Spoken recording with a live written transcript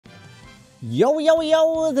Yo, yo,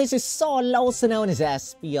 yo! This is Sol, also known as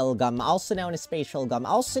SPL Gum, also known as Spatial Gum,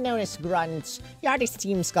 also known as Grunt, Yardix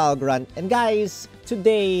Team Skull Grunt. And guys,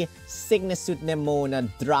 today, Sygna Nemona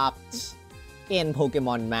dropped in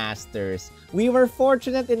Pokemon Masters. We were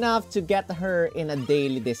fortunate enough to get her in a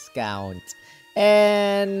daily discount.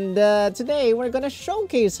 And today, we're gonna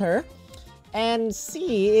showcase her and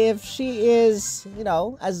see if she is, you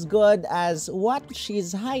know, as good as what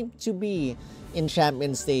she's hyped to be in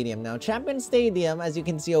Champion Stadium. Now, Champion Stadium, as you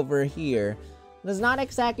can see over here, does not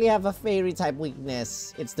exactly have a fairy type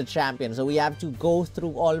weakness. It's the champion, so we have to go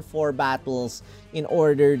through all 4 battles in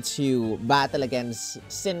order to battle against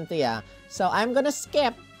Cynthia. So I'm gonna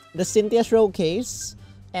skip the Cynthia showcase,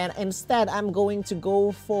 and instead I'm going to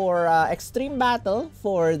go for extreme battle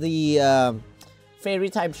for the fairy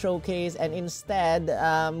type showcase, and instead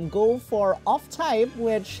go for off type,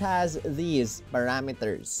 which has these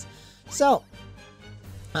parameters. So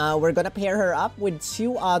we're gonna pair her up with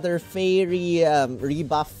 2 other fairy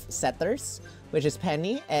rebuff setters, which is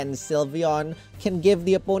Penny and Sylveon. Can give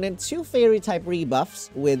the opponent 2 fairy type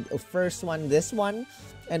rebuffs, with the first one, this one,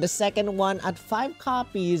 and the second one at 5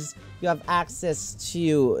 copies. You have access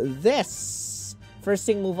to this. First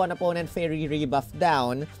thing, move on opponent, fairy rebuff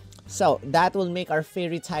down. So that will make our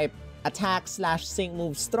fairy type attack / sync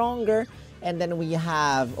move stronger. And then we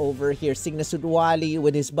have over here Sygna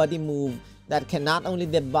with his body move that can not only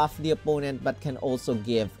debuff the opponent but can also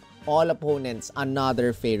give all opponents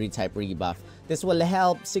another fairy type rebuff. This will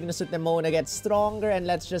help Sygna Nemona get stronger, and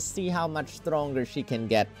let's just see how much stronger she can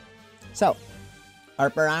get. So, our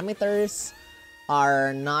parameters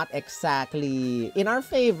are not exactly in our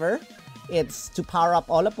favor. It's to power up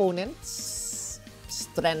all opponents,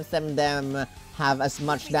 strengthen them, have as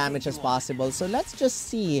much damage as possible. So let's just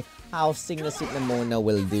see how Sygna Nemona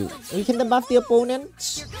will do. We can debuff the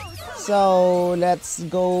opponent. So let's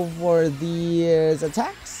go for these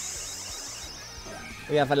attacks.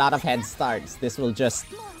 We have a lot of head starts. This will just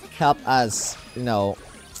help us, you know,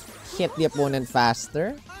 hit the opponent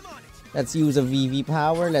faster. Let's use a VV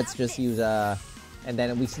power. Let's just use a... and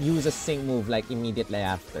then we use a sync move like immediately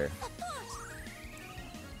after.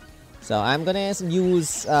 So I'm gonna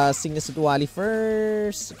use Sygna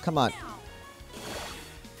first. Come on.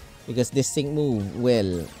 Because this sync move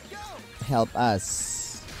will help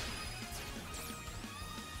us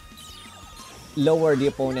lower the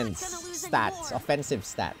opponent's stats, offensive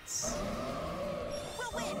stats.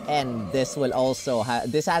 And this will also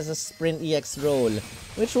this has a sprint EX roll,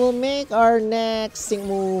 which will make our next sync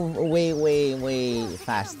move way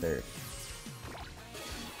faster.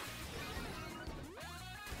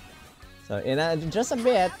 So in just a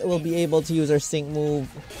bit, we'll be able to use our sync move.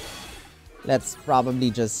 Let's probably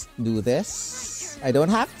just do this. I don't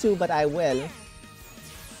have to, but I will.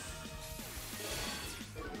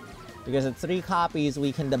 Because at 3 copies,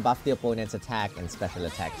 we can debuff the opponent's attack and special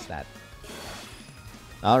attack stat.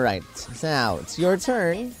 Alright, so now it's your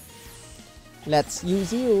turn. Let's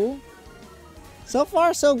use you. So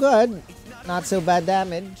far, so good. Not so bad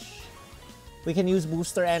damage. We can use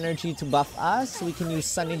Booster Energy to buff us. We can use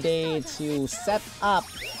Sunny Day to set up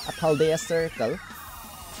a Paldea Circle.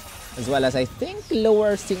 As well as, I think,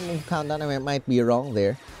 lower sync move countdown. I might be wrong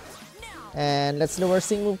there. And let's lower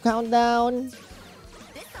sync move countdown.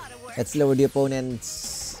 Let's lower the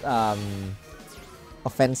opponent's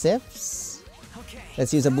offensives.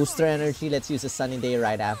 Let's use a Booster Energy. Let's use a Sunny Day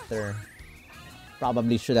right after.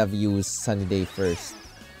 Probably should have used Sunny Day first.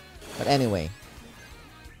 But anyway.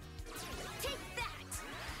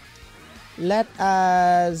 Let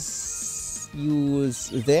us use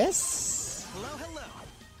this.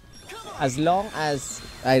 As long as,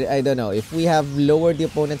 I don't know, if we have lowered the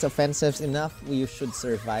opponent's offensives enough, we should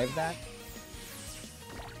survive that.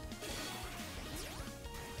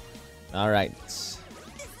 Alright.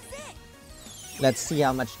 Let's see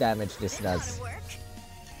how much damage this does.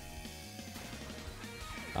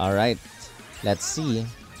 Alright. Let's see.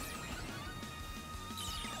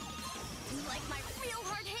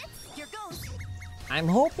 I'm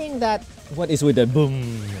hoping that... what is with the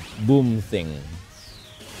boom thing?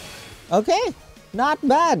 Okay, not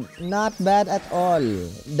bad. Not bad at all.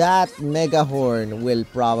 That Mega Horn will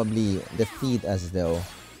probably defeat us though.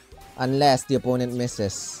 Unless the opponent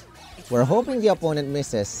misses. We're hoping the opponent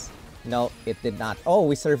misses. No, it did not. Oh,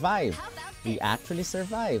 we survived. We actually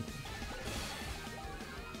survived.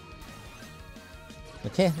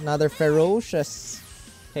 Okay, another ferocious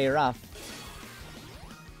pair off.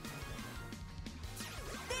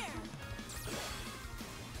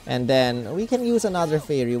 And then we can use another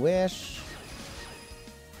Fairy Wish.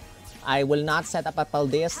 I will not set up a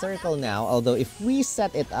Paldea Circle now, although if we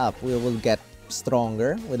set it up, we will get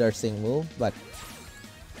stronger with our sync move, but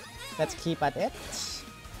let's keep at it.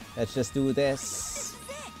 Let's just do this.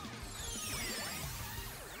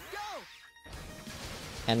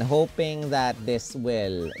 And hoping that this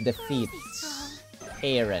will defeat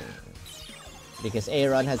Aaron. Because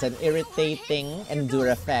Aaron has an irritating endure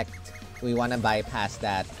effect. We want to bypass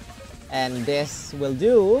that. And this will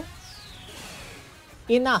do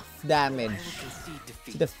enough damage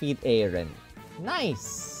to defeat Aaron.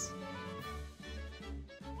 Nice!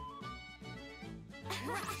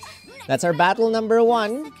 That's our battle number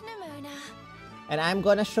 1. And I'm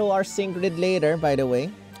gonna show our sync grid later, by the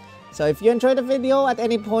way. So if you enjoyed the video at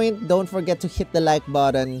any point, don't forget to hit the like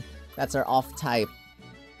button. That's our off type.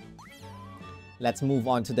 Let's move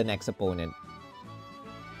on to the next opponent.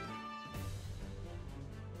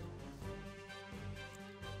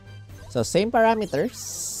 So same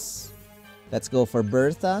parameters. Let's go for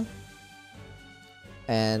Bertha.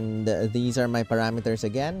 And these are my parameters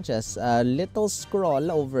again. Just a little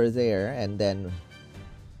scroll over there and then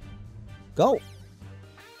go.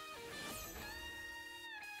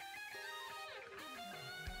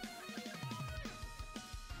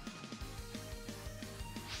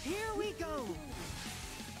 Here we go.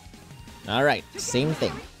 All right, same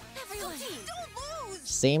thing.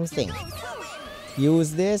 Same thing.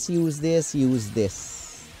 Use this, use this, use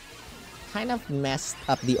this. Kind of messed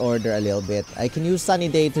up the order a little bit. I can use Sunny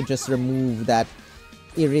Day to just remove that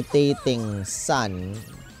irritating sun.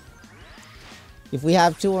 If we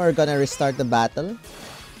have to, we're gonna restart the battle.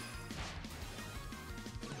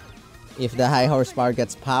 If the high horsepower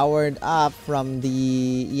gets powered up from the...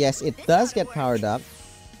 Yes, it does get powered up.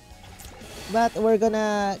 But we're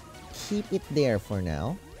gonna keep it there for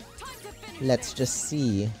now. Let's just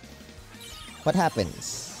see what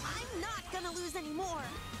happens. I'm not gonna lose anymore.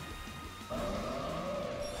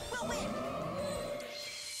 We'll win.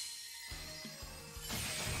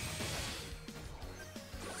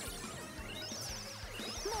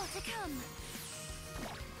 More to come.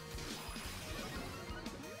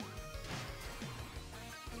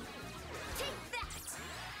 Take that.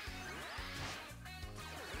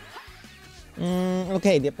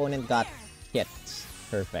 Okay, the opponent got hit.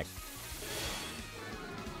 Perfect.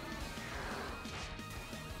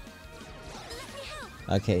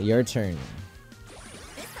 Okay, your turn.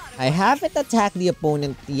 I haven't attacked the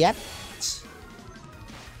opponent yet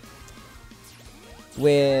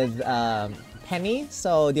with Penny,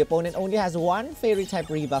 so the opponent only has one fairy type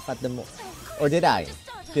rebuff at the moment. Or did I?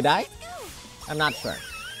 Did I? I'm not sure.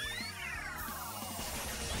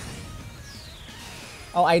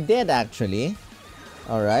 Oh, I did actually.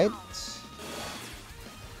 Alright.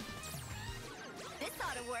 This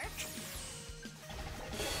ought to work.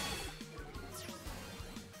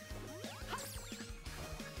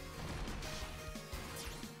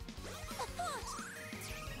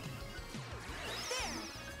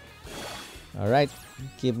 Alright.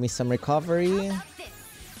 Give me some recovery.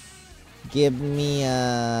 Give me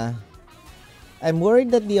I'm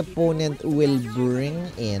worried that the opponent will bring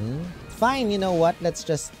in... Fine, you know what? Let's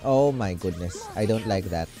just... Oh my goodness. I don't like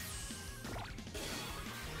that.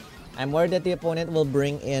 I'm worried that the opponent will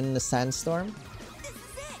bring in the Sandstorm.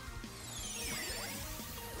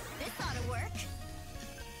 This ought to work.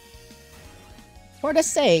 For the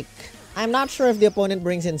sake, I'm not sure if the opponent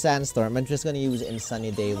brings in Sandstorm. I'm just gonna use in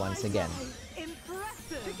Sunny Day once again.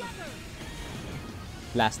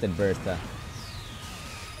 Blasted Bertha.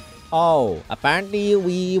 Oh, apparently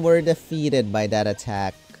we were defeated by that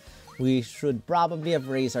attack. We should probably have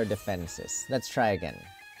raised our defenses. Let's try again.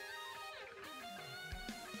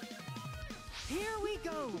 Here we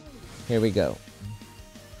go. Here we go.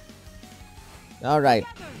 Alright.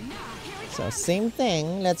 So, same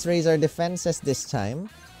thing. Let's raise our defenses this time.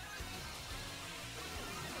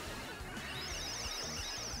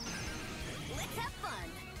 Let's have fun.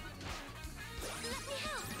 Let me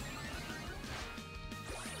help.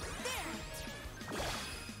 There.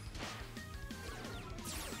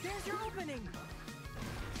 There's your opening.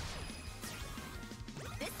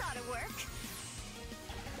 This ought to work.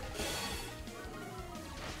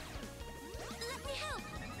 Let me help.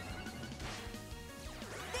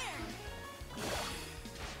 There.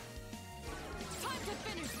 Time to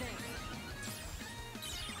finish this.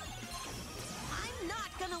 I'm not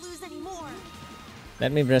gonna lose anymore.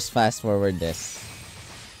 Let me just fast forward this.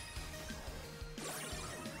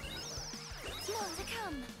 More to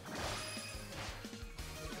come.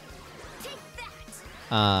 Take that.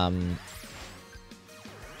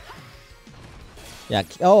 Yeah.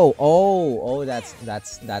 Oh,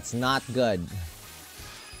 that's not good.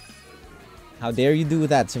 How dare you do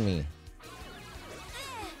that to me?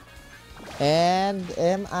 And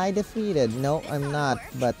am I defeated? No, I'm not,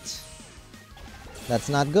 but that's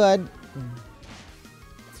not good.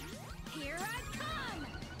 Here I come.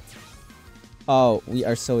 Oh, we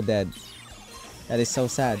are so dead. That is so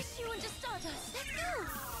sad. Crush you into stardust. Let's go.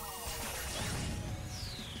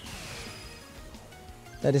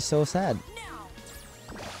 That is so sad. Now.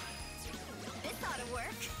 This ought to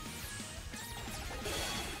work.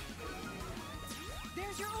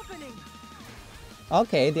 There's your opening.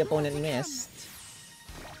 Okay, the opponent missed.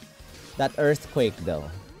 That earthquake though.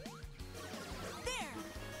 There.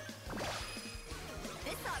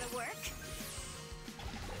 This ought to work.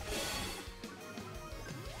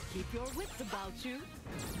 Keep your wits about you.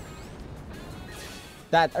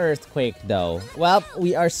 That earthquake though. Well,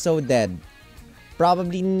 we are so dead.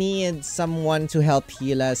 Probably need someone to help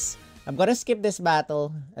heal us. I'm gonna skip this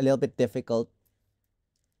battle. A little bit difficult.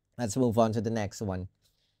 Let's move on to the next one.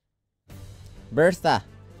 Bertha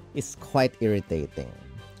is quite irritating.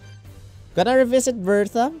 Gonna revisit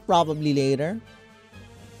Bertha probably later.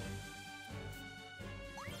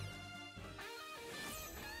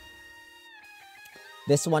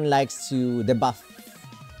 This one likes to debuff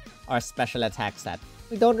our special attack stat.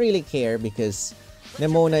 We don't really care because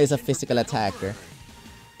Nemona is a physical attacker.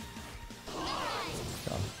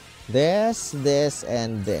 So, this,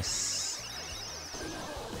 and this.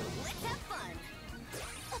 Let's have fun.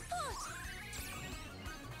 A thought.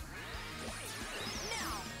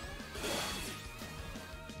 Now.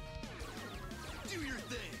 Do your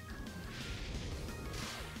thing.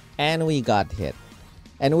 And we got hit.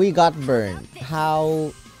 And we got burned.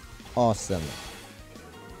 How awesome.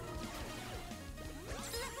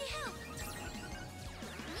 Let me help.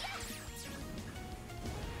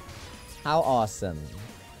 How awesome.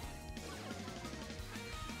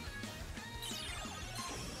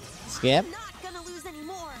 Skip. I'm not gonna lose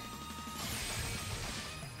anymore.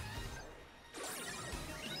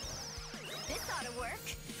 This ought to work.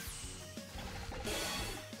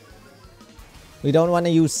 We don't want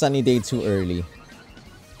to use Sunny Day too early.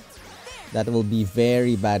 That will be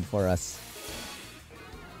very bad for us.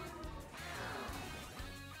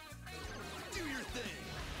 Do your thing.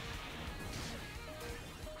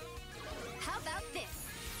 How about this?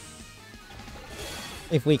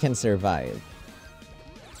 If we can survive.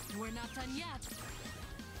 We're not done yet.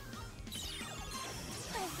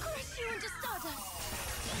 I'll crush you into stardust.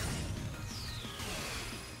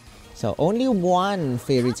 So only one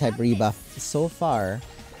fairy type rebuff so far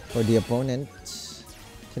for the opponent.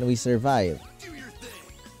 Can we survive? Do your thing.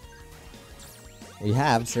 We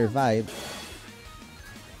have survived.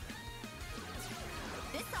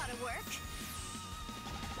 This ought to work.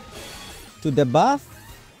 To debuff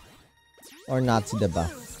or not to debuff?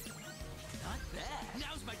 Not bad.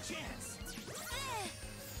 Now's my chance.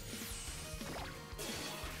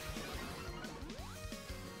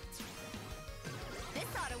 This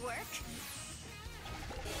ought to work.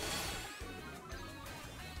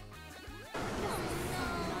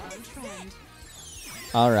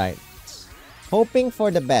 All right. Hoping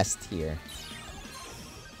for the best here.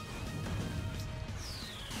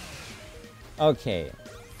 Okay.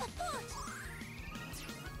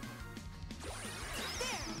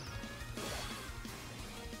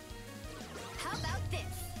 How about this?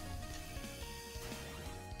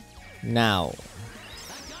 Now.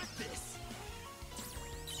 I got this.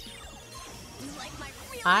 You like my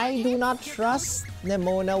real I do not trust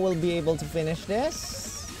Nemona will be able to finish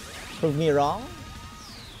this. Prove me wrong.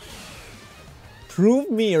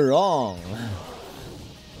 Prove me wrong.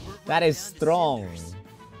 That is strong.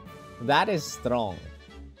 That is strong.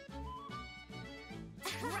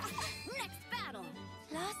 next battle?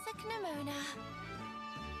 Classic Nemona.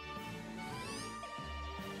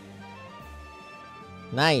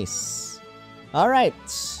 Nice.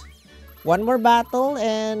 Alright. One more battle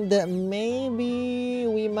and maybe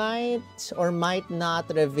we might or might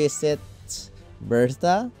not revisit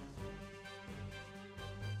Bertha.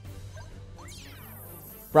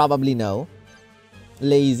 Probably no.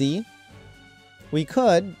 Lazy. We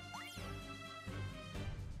could.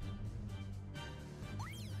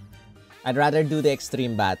 I'd rather do the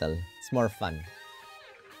extreme battle. It's more fun.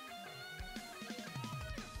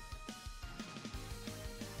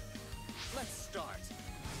 Let's start.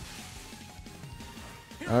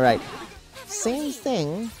 Alright. Same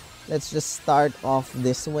thing. Let's just start off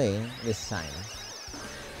this way this time.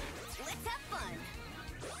 Let's have fun.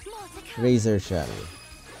 More to come. Razor Shell.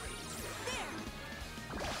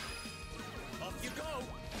 Off you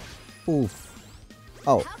go. Oof.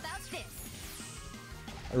 Oh, How about this?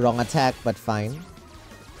 wrong attack but fine.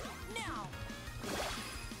 Now.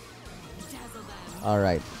 Dazzle them.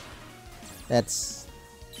 Alright. Let's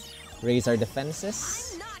Raise our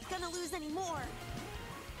defenses. I'm not gonna lose anymore.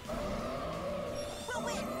 We'll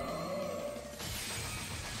win.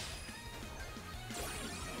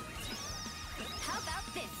 How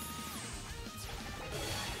about this?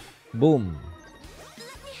 Boom.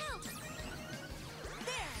 Let me help.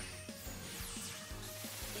 There.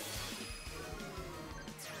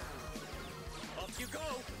 Off you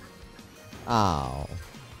go. Ow.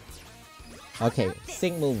 Okay,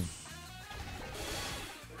 sync move.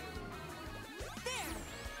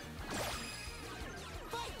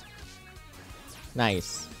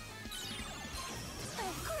 Nice.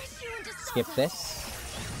 Of course you want to Skip stop this.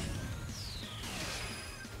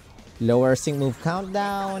 Lower sync move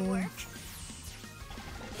countdown. There.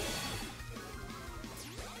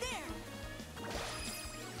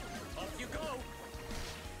 Off you go.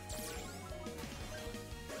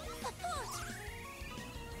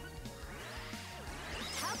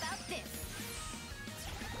 How about this?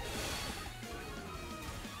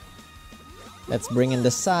 Let's bring in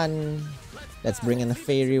the sun. Let's bring in the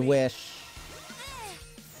fairy wish.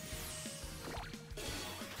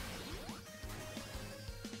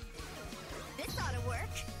 This ought to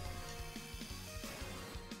work.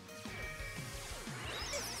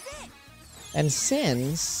 This is it. And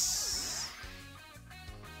since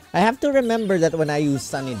I have to remember that when I use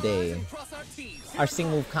Sunny Day, Cross our T's. our sync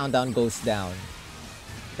move countdown goes down.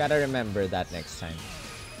 Gotta remember that next time.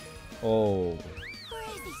 Oh,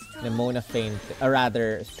 Crazy strong. Nemona fainted, or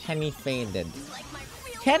rather, Penny fainted. Like my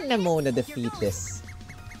real Can Nemona defeat this?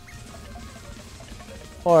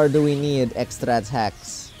 Or do we need extra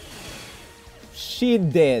attacks? She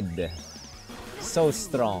did. So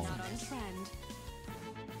strong. Not on trend.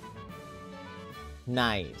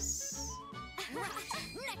 Nice.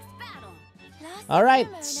 Next battle. Lost All right.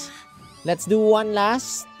 Nemona. Let's do one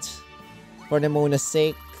last for Nemona's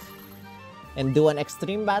sake. And do an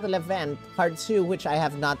Extreme Battle event, Part 2, which I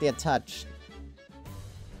have not yet touched.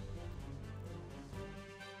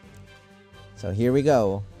 So here we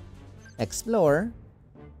go. Explore.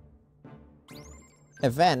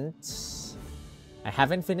 Events. I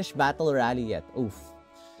haven't finished Battle Rally yet. Oof.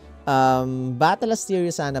 Battle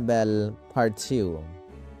Asterius Annabelle, Part 2.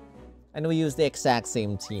 And we use the exact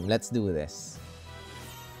same team. Let's do this.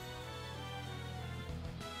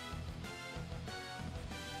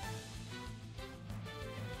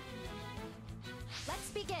 Let's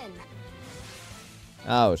begin.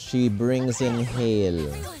 Oh, she brings in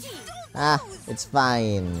hail. Ah, it's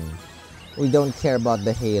fine. We don't care about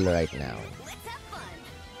the hail right now. Let's have fun.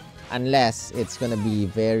 Unless it's gonna be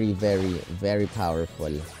very, very, very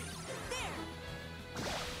powerful.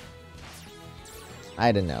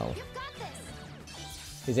 I don't know. You've got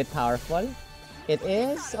this. Is it powerful? It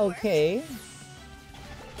is? Okay.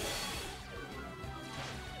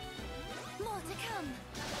 More to come.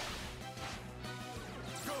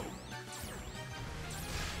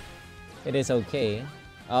 It is okay.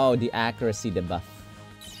 Oh, the accuracy debuff.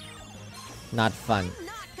 Not fun. I'm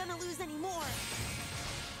not gonna lose anymore.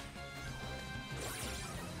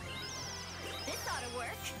 This ought to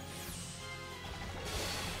work.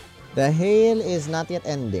 The hail is not yet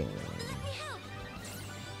ending. Let me help.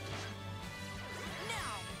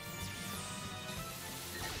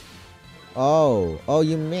 Now. Oh,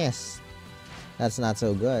 you missed. That's not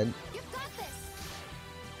so good. You've got this.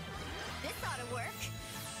 This ought to work.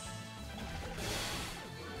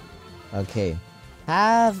 Okay.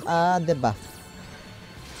 Have a debuff.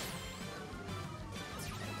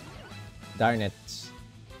 Darn it.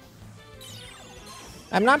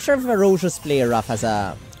 I'm not sure if Ferocious Play Rough has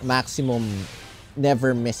a maximum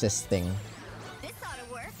never misses thing. This ought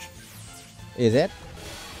to work. Is it?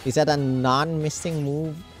 Is that a non-missing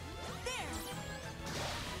move? There.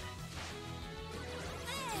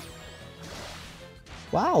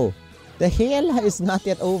 Wow. The hail is not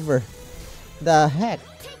yet over. The heck?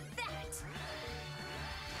 Take that.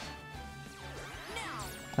 Now.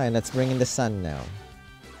 Fine, let's bring in the sun now.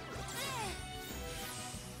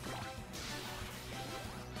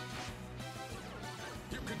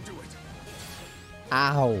 You can do it.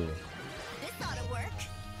 Ow. This ought to work.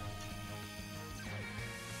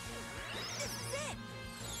 This is it.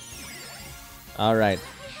 Alright. Let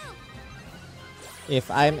me help.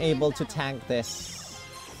 If I'm able to tank this,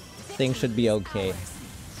 things should be okay.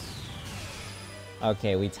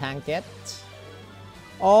 Okay, we tank it.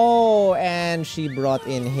 Oh, and she brought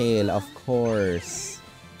in hail, of course.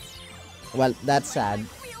 Well, that's sad.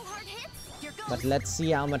 Real hard hits. You're going. But let's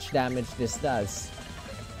see how much damage this does.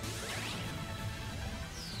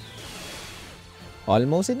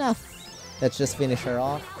 Almost enough. Let's just finish her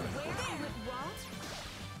off.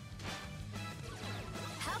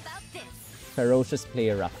 How about this? Ferocious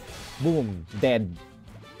Play Rough. Boom. Dead.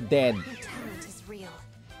 Dead. Your talent is real.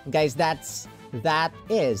 Guys, that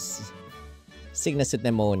is Sygna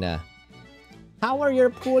Nemona. How are your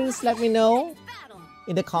pulls? Let me know Battle.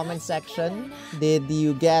 in the comment section. Did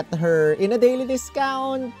you get her in a daily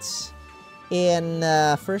discount? In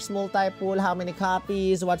first multi-pool, how many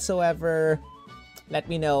copies whatsoever? Let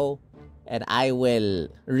me know and I will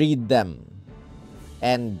read them.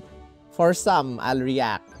 And for some, I'll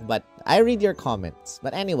react, but I read your comments.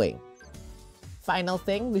 But anyway, final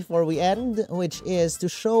thing before we end, which is to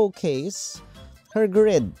showcase her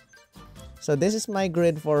grid. So this is my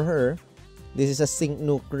grid for her. This is a Sync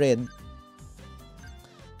Nuke grid.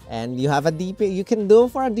 And you have a DP, you can do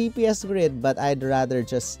for a DPS grid, but I'd rather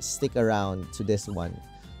just stick around to this one.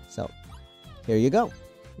 So here you go.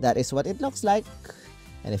 That is what it looks like.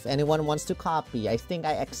 And if anyone wants to copy, I think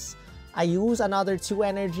I use another 2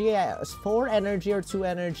 energy, 4 energy or 2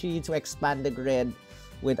 energy to expand the grid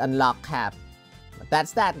with unlock cap. But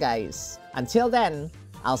that's that, guys. Until then,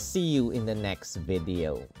 I'll see you in the next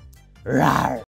video. Rawr!